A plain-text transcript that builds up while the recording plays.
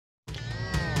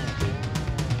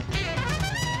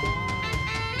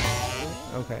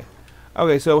Okay.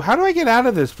 Okay, so how do I get out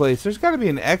of this place? There's got to be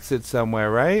an exit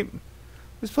somewhere, right?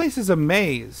 This place is a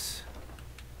maze.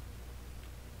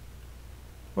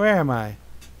 Where am I?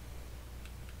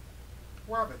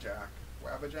 Wabbajack.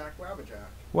 Wabbajack, wabbajack.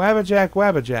 Wabbajack,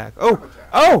 wabbajack. Oh! Wabbajack.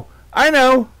 Oh! I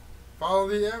know! Follow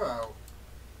the arrow.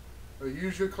 Or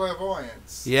use your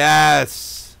clairvoyance.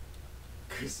 Yes!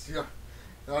 Because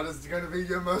that is going to be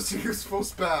your most useful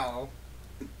spell.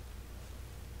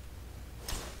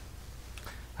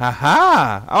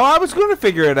 Haha! Oh, I was going to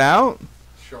figure it out.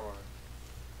 Sure.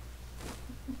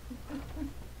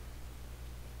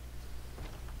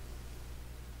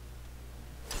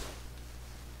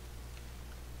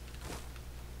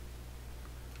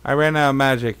 I ran out of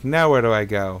magic. Now where do I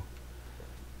go?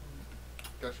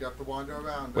 Guess you have to wander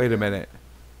around. Wait a minute.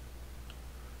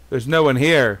 There's no one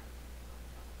here.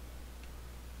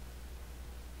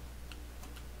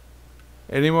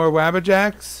 Any more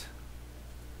Wabbajacks?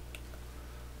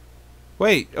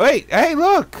 Wait, hey,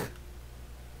 look!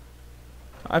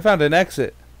 I found an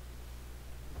exit.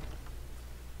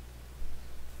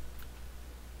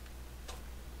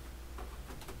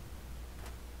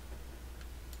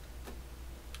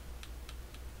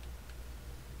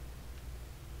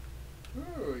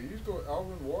 Ooh, you used the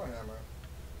Elven Warhammer.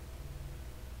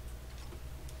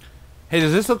 Hey,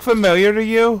 does this look familiar to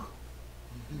you?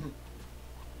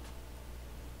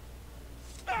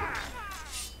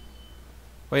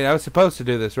 Wait, I was supposed to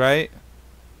do this, right?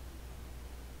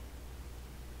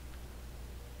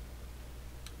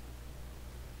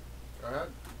 Go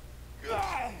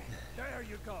ahead. There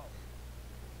you go.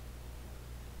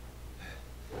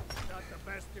 Not the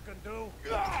best you can do?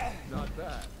 Not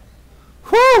bad.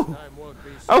 Whew! Time won't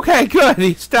be so Okay, good.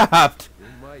 He stopped. you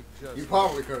might just You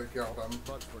probably could have killed him.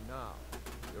 but for now,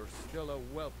 you're still a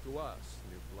whelp to us,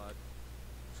 new blood.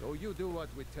 So you do what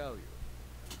we tell you.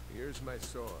 Here's my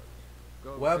sword.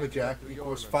 Go take it Wabbajack to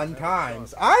equals Yorland fun and times.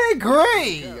 shot. I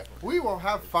agree! We will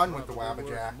have fun with the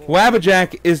Wabbajack.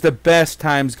 Wabbajack is the best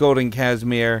times Golden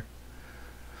Casimir.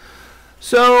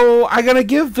 So, I gotta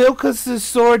give Vilkas'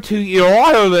 sword to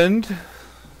Ireland.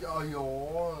 Oh, you're...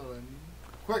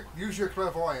 Quick, use your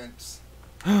clairvoyance.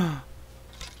 Wait,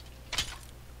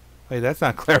 that's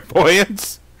not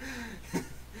clairvoyance.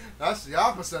 That's the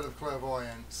opposite of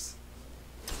clairvoyance.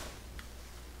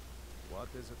 What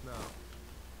is it now?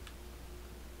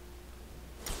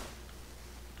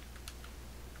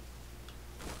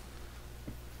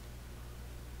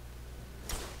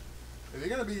 If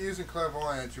you're going to be using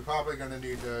clairvoyance, you're probably going to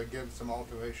need to give some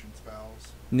alteration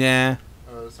spells. Nah.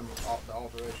 The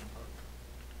alteration hook.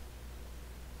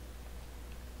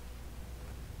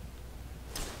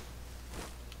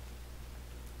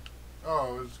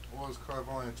 Oh, it was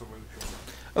clairvoyance illusion.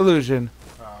 Illusion.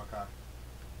 Oh, okay.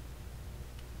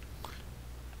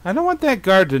 I don't want that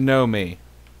guard to know me.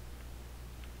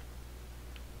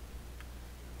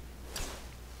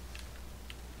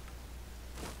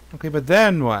 Okay, but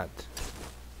then what?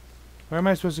 Where am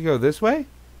I supposed to go? This way?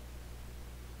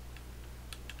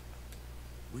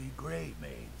 We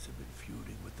Greymanes have been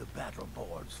feuding with the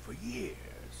Battleborns for years.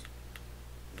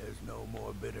 There's no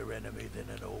more bitter enemy than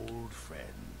an old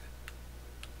friend.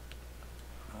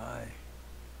 Aye,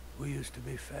 we used to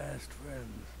be fast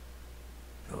friends.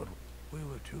 Thought we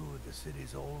were two of the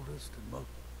city's oldest and most...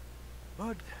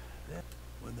 But then,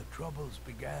 when the Troubles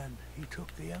began, he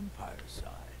took the Empire's side.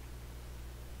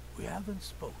 We haven't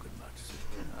spoken much since.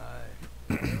 Aye,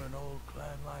 they're an old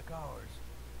clan like ours.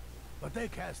 But they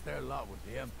cast their lot with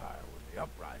the Empire when the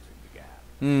uprising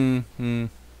began.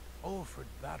 Mm-hmm. Olfred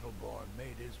Battleborn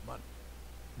made his money.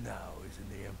 Now he's in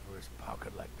the Emperor's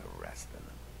pocket like the rest of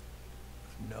them.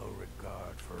 With no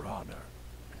regard for honor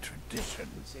and tradition.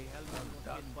 We say Helmut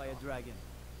was hidden by a dragon.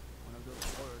 One of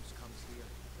those horrors comes here.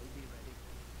 They'll be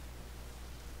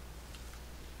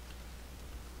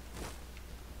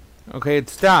ready. Okay, it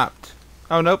stopped.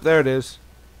 Oh, nope, there it is.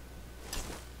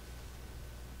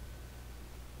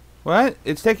 What?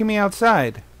 It's taking me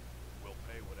outside. We'll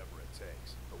pay whatever it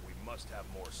takes, but we must have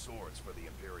more swords for the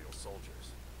Imperial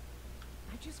soldiers.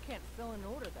 I just can't fill an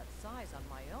order that size on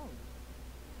my own.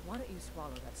 Why don't you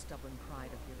swallow that stubborn pride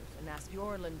of yours and ask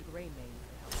Yorland Greymane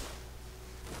for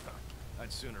help?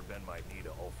 I'd sooner bend my knee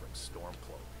to Ulfric's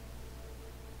Stormcloak.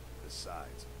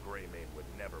 Besides, Greymane would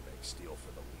never make steel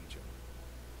for the Legion.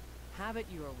 Have it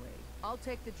your way. I'll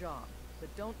take the job,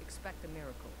 but don't expect a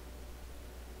miracle.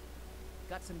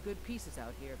 Got some good pieces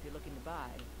out here if you're looking to buy.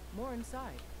 More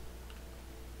inside.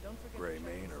 Don't forget to check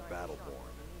Greymane or inside the shop Battleborn? if you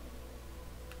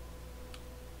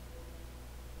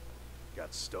need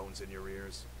Got stones in your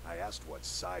ears? I asked what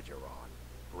side you're on.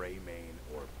 Greymane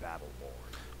or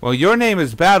Battleborn? Well, your name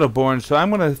is Battleborn, so I'm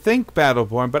going to think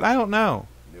Battleborn, but I don't know.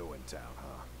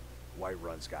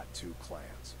 Whiterun's got two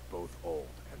clans, both old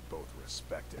and both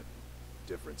respected.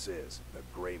 Difference is, the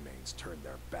Greymanes turned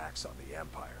their backs on the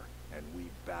Empire, and we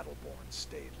Battleborn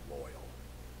stayed loyal.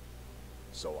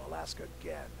 So I'll ask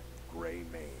again,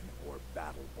 Greymane or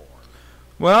Battleborn?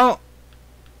 Well,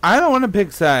 I don't want to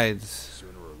pick sides.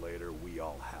 Sooner or later, we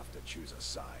all have to choose a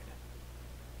side.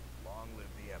 Long live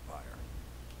the Empire.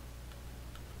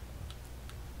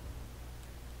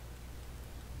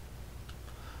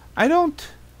 I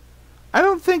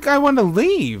don't think I want to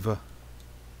leave.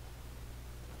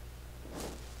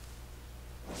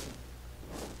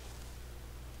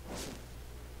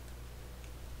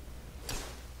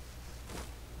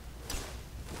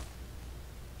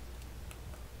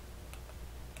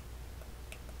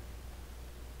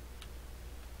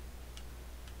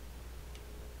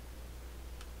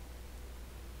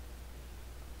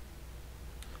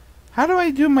 How do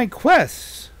I do my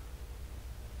quests?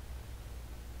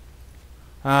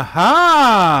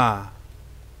 Aha!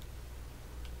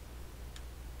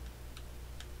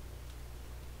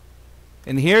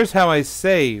 And here's how I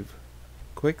save.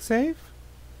 Quick save?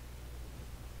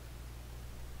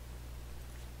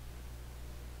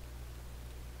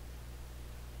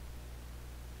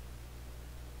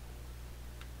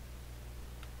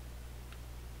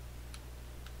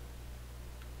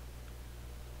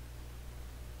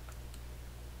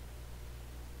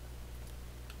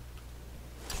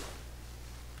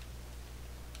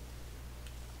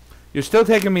 You're still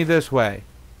taking me this way.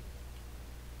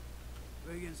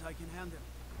 Wiggins, I can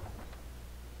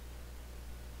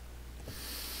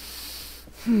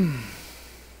handle.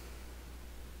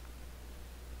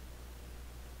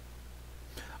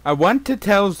 I want to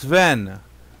tell Sven.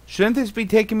 Shouldn't this be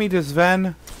taking me to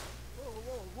Sven? Whoa,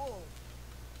 whoa, whoa.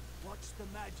 Watch the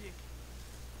magic.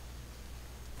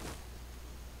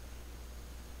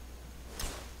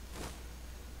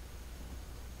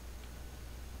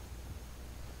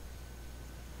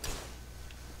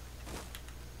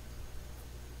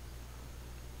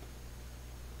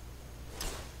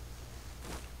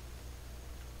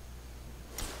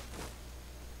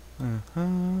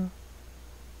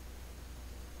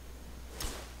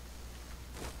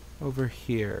 Over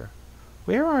here.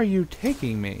 Where are you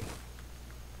taking me?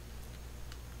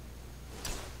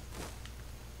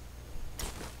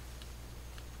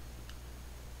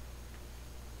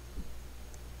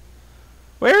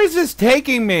 Where is this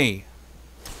taking me?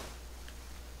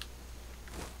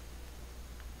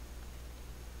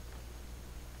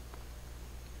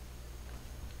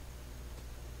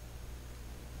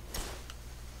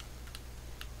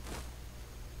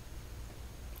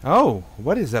 Oh,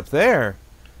 what is up there?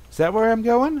 Is that where I'm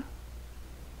going?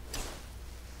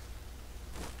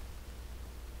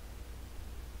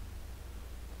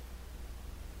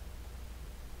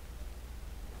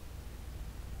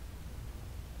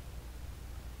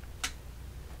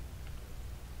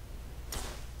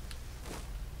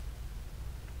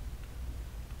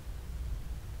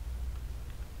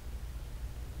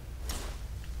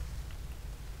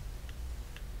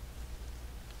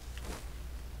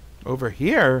 Over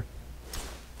here?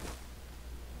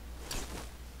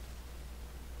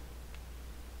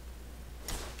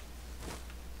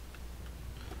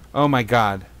 Oh my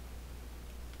God.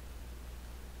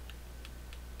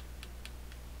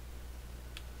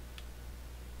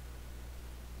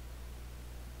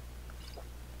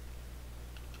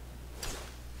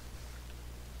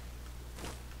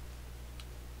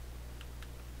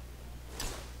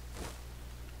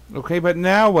 Okay, but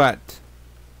now what?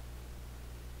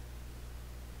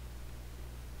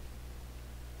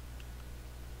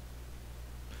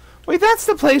 Wait, that's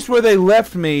the place where they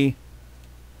left me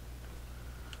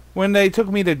when they took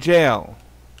me to jail.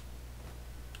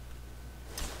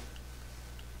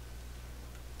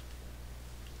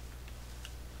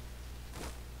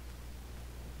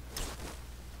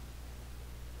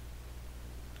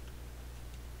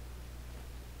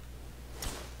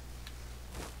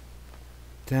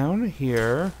 Down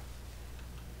here.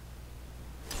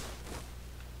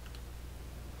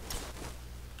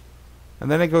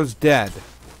 And then it goes dead.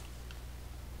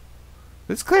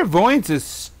 This clairvoyance is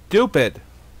stupid.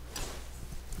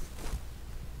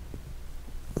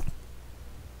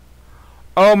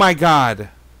 Oh my God.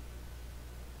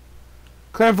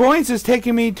 Clairvoyance is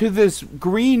taking me to this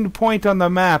green point on the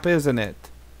map, isn't it?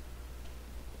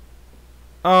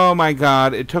 Oh my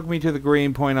God, it took me to the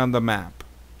green point on the map.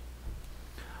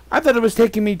 I thought it was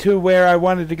taking me to where I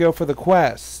wanted to go for the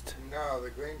quest. No, the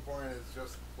green point is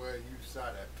just where you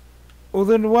said it. Well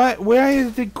then what? Why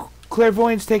did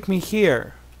clairvoyance take me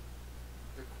here?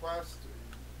 The quest,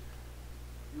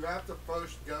 you have to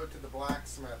first go to the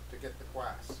blacksmith to get the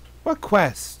quest. What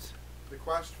quest? The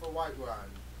quest for Whiterun.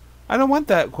 I don't want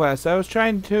that quest. I was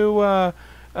trying to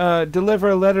deliver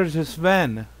a letter to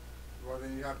Sven. Well,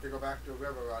 then you have to go back to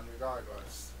Riverrun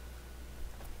regardless.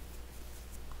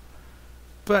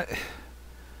 But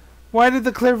why did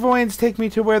the clairvoyance take me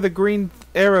to where the green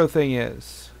arrow thing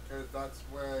is? Because that's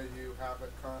where you have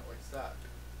it currently set.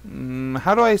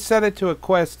 How do I set it to a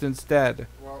quest instead?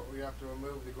 Well, we have to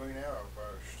remove the green arrow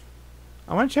first.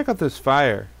 I want to check out this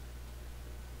fire.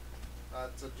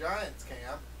 It's a giant's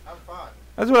camp. Have fun.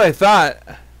 That's what I thought.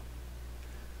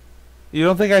 You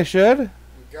don't think I should?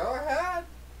 Go ahead.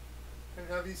 And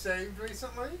have you saved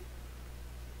recently?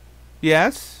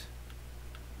 Yes.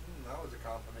 That was a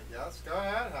compliment. Yes. Go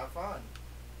ahead. Have fun.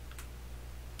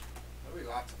 There'll be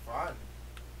lots of fun.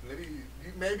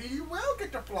 Maybe you will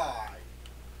get to fly.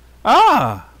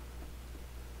 Ah.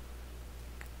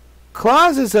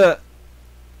 Claws is a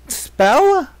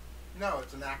spell? No,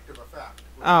 it's an active effect.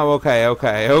 Oh, okay. You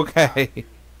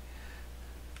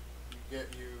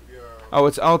get your Oh,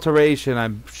 it's alteration,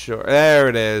 I'm sure. There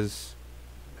it is.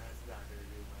 That's not gonna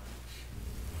do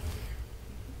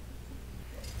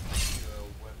much. You little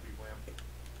wimpy wimp.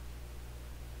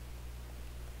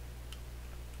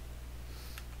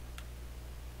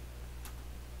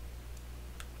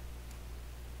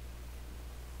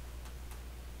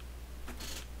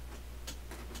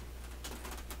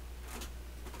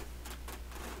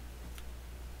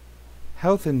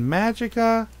 Health and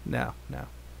Magica? No.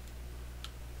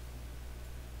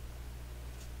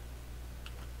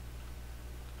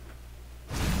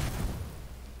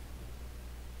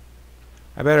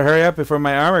 I better hurry up before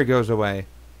my armor goes away.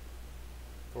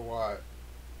 For what?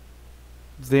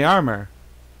 The armor.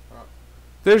 Oh.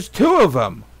 There's 2 of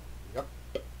them. Yep.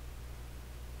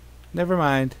 Never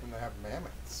mind. And they have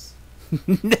mammoths.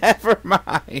 Never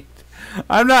mind.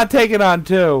 I'm not taking on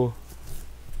 2. You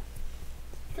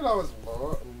can always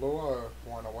lure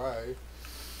one away.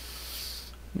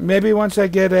 Maybe once I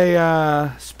get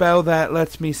a spell that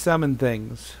lets me summon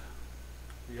things.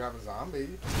 You have a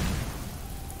zombie.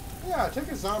 Yeah, take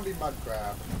a zombie mud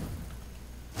crab.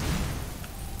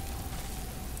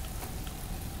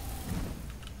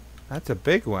 That's a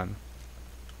big one.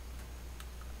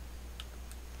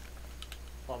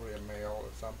 Probably a male or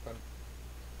something.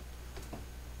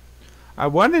 I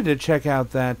wanted to check out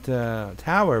that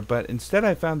tower, but instead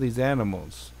I found these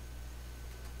animals.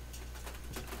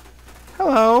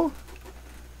 Hello.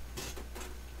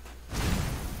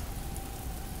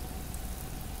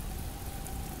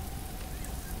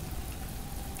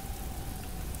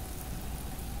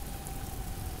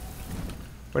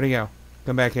 Where'd he go?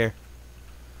 Come back here.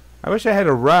 I wish I had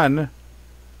a run.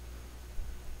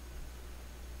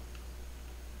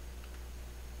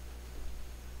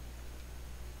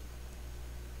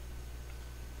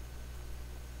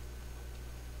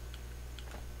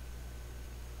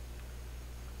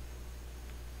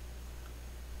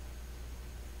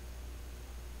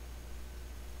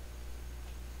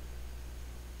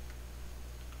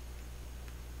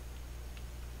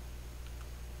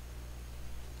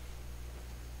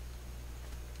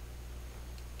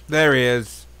 There he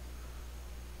is.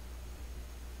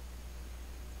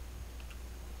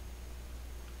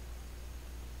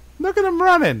 Look at him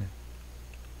running.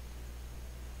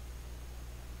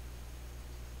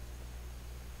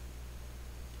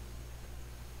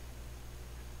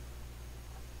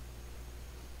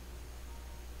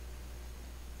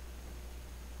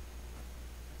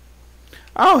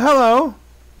 Oh, hello.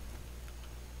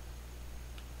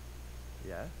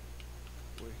 Yeah?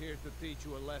 We're here to teach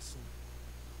you a lesson.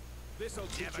 This'll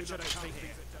teach you not to take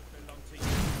things that don't belong to you.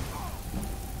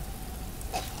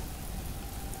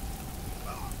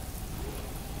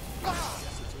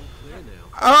 Guess it's all clear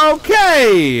now.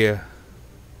 Okay.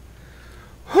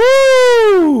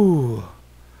 Whoo!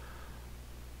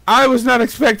 I was not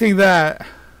expecting that.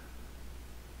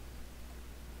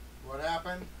 What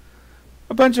happened?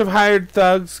 A bunch of hired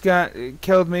thugs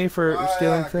killed me for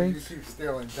stealing Yeah, things. you keep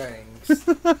stealing things.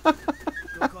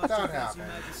 That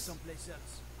happens.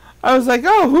 I was like,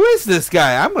 oh, who is this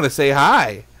guy? I'm going to say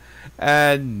hi.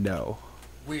 And no.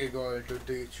 We're going to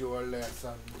teach you a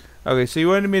lesson. Okay, so you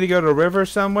wanted me to go to a river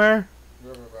somewhere?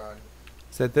 Riverrun.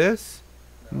 Is that this?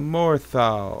 No.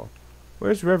 Morthal.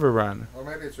 Where's River Run? Or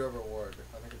maybe it's Riverwood.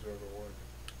 I think it's Riverwood.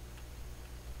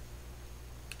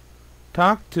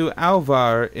 Talk to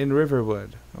Alvar in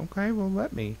Riverwood. Okay, well,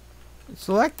 let me.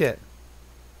 Select it.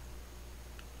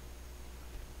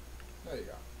 There you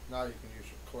go. Now you can use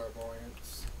your clairvoyance.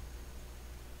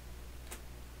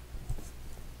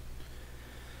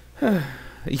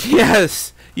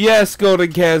 Yes! Yes,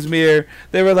 Golden Casimir.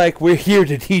 They were like, we're here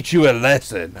to teach you a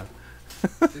lesson.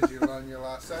 Did you learn your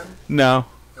lesson? No.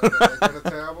 They did a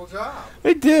terrible job.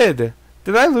 They did.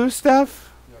 Did I lose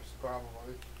stuff? Yes, probably.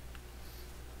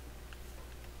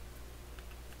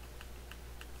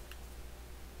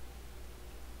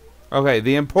 Okay,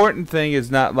 the important thing is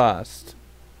not lost.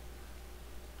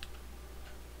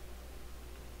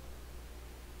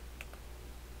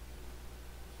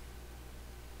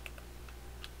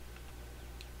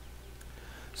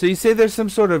 So you say there's some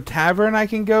sort of tavern I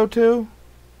can go to?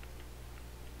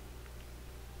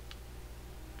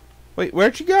 Wait,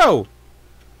 where'd you go?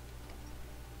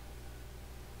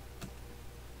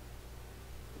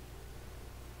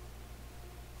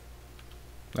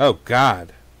 Oh,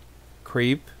 God.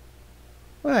 Creep.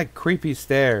 What that creepy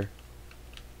stare.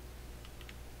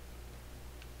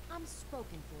 I'm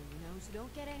spoken for, you know, so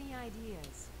don't get any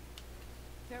ideas.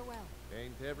 Farewell.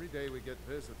 Ain't every day we get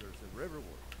visitors in Riverwood.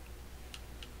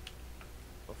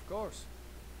 Of course.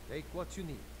 Take what you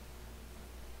need.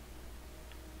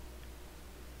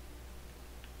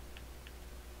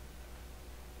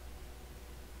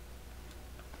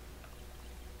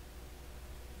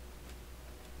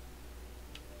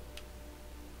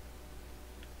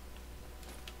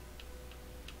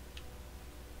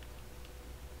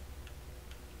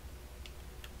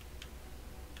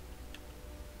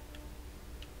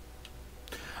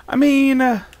 I mean,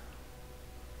 There's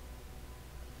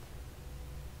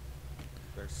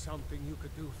something you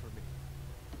could do for me.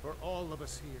 For all of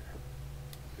us here.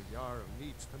 The Jarl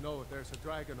needs to know there's a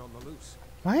dragon on the loose.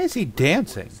 why is he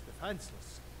dancing? Riverwood is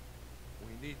defenseless.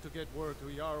 We need to get word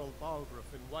to Jarl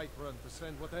Balgruuf in Whiterun to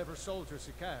send whatever soldiers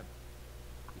he can.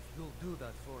 If you'll do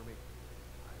that for me,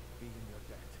 I'll be in your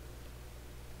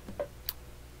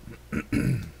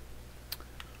debt.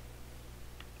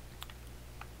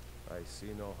 I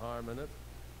see no harm in it,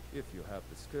 if you have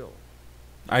the skill.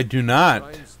 I do not.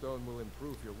 Grindstone will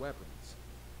improve your weapons.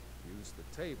 Use the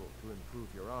table to improve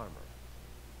your armor.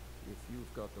 If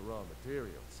you've got the raw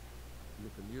materials, you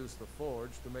can use the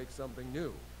forge to make something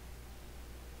new.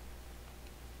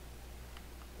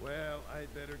 Well,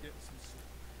 I'd better get some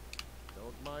sleep.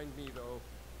 Don't mind me, though.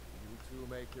 You two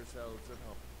make yourselves at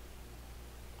home.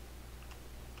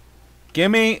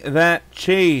 Gimme that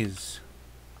cheese.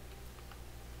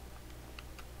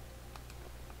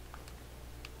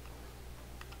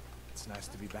 It's nice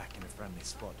to be back in a friendly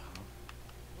spot, huh?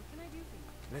 What can I do for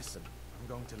you? Listen, I'm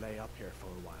going to lay up here for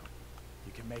a while.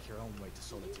 You can make your own way to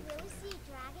Solitude Did you really from see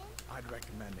there. a dragon? I'd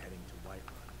recommend heading to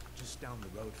Whiterun, just down the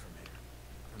road from here.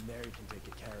 From there you can take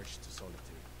a carriage to Solitude.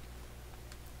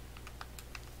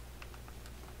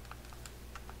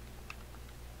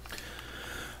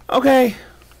 Okay,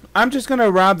 I'm just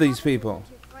gonna rob these people.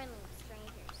 Too friendly with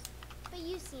strangers, but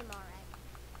you seem alright.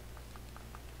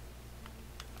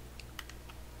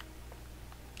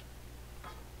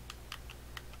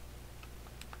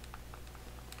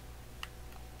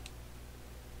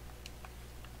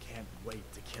 Can't wait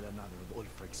to kill another of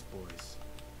Ulfric's boys.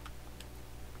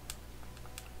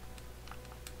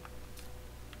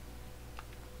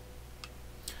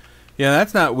 Yeah,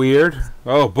 that's not weird.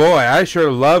 Oh boy, I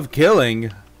sure love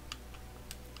killing.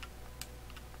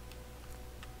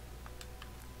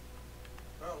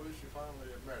 Well, at least you finally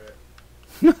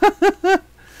admit it.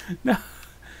 No.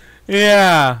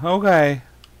 Yeah, okay.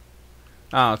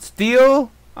 Oh,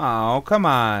 steal? Oh, come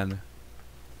on.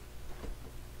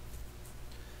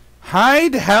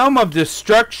 Hide Helm of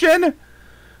Destruction?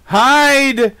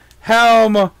 Hide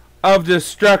Helm of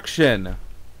Destruction.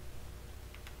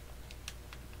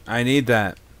 I need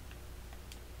that.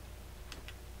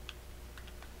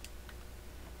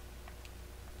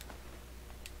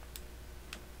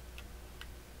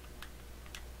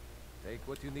 Take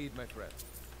what you need, my friend.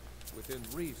 Within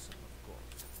reason, of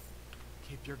course.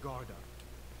 Keep your guard up.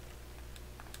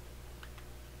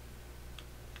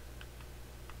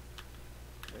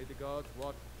 May the gods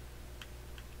watch.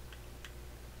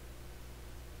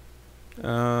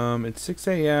 It's 6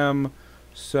 a.m.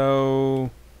 So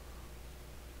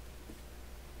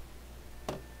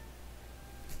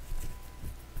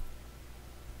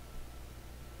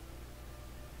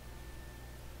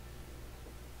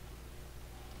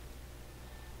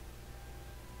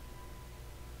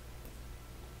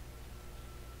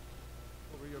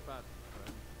Over your battle,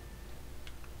 friend.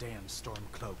 Damn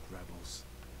Stormcloak rebels.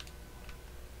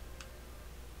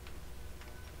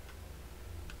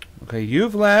 okay,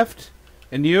 you've left.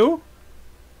 And you?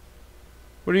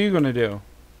 What are you gonna do?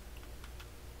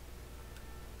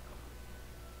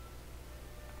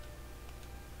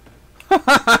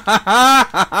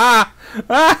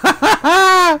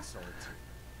 Solitude.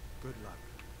 Good luck.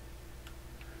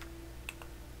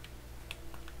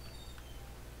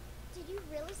 Did you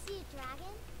really see a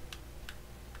dragon?